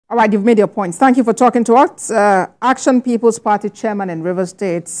All right, you've made your points. Thank you for talking to us. Action People's Party Chairman in Rivers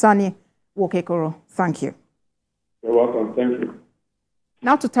State, Sani Wokekoro. Thank you. You're welcome. Thank you.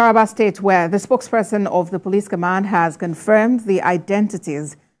 Now to Taraba State, where the spokesperson of the police command has confirmed the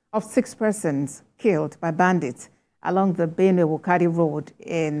identities of 6 persons killed by bandits along the Benue-Wukari road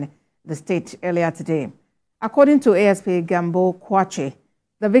in the state earlier today. According to ASP Gambo Kwache,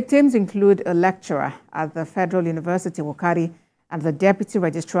 the victims include a lecturer at the Federal University Wukari and the Deputy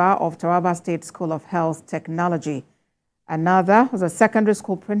Registrar of Taraba State School of Health Technology. Another was a secondary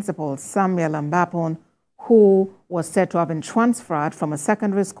school principal, Samuel Mbapuun, who was said to have been transferred from a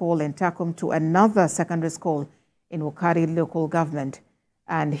secondary school in Takum to another secondary school in Wukari Local Government.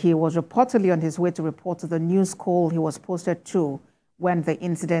 And he was reportedly on his way to report to the new school he was posted to when the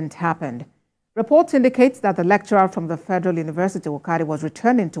incident happened. Reports indicate that the lecturer from the Federal University Wukari was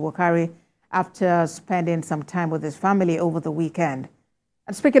returning to Wukari after spending some time with his family over the weekend.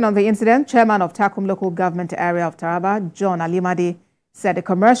 And speaking on the incident, Chairman of Takum Local Government Area of Taraba, John Alimadi, said a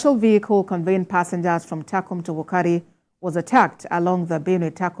commercial vehicle conveying passengers from Takum to Wukari was attacked along the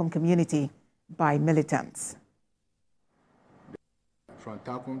Benue-Takum community by militants. From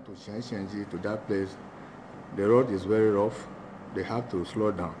Takum to Shenshenji to that place, the road is very rough. They have to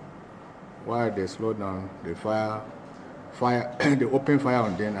slow down. While they slow down, they they open fire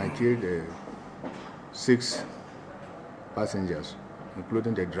on them and kill the 6 passengers,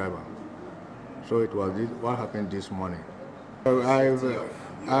 including the driver. So it was what happened this morning.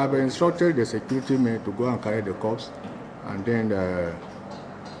 I've instructed the security men to go and carry the corpse and then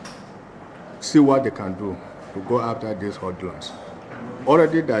see what they can do to go after these hoodlums.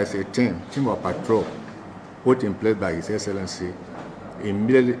 Already there is a team of patrol put in place by His Excellency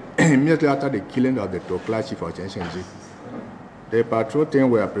immediately after the killing of the Tokla chief of Shenshenji. The patrol team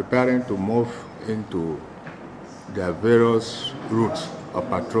were preparing to move into their various routes of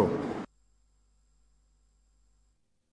patrol.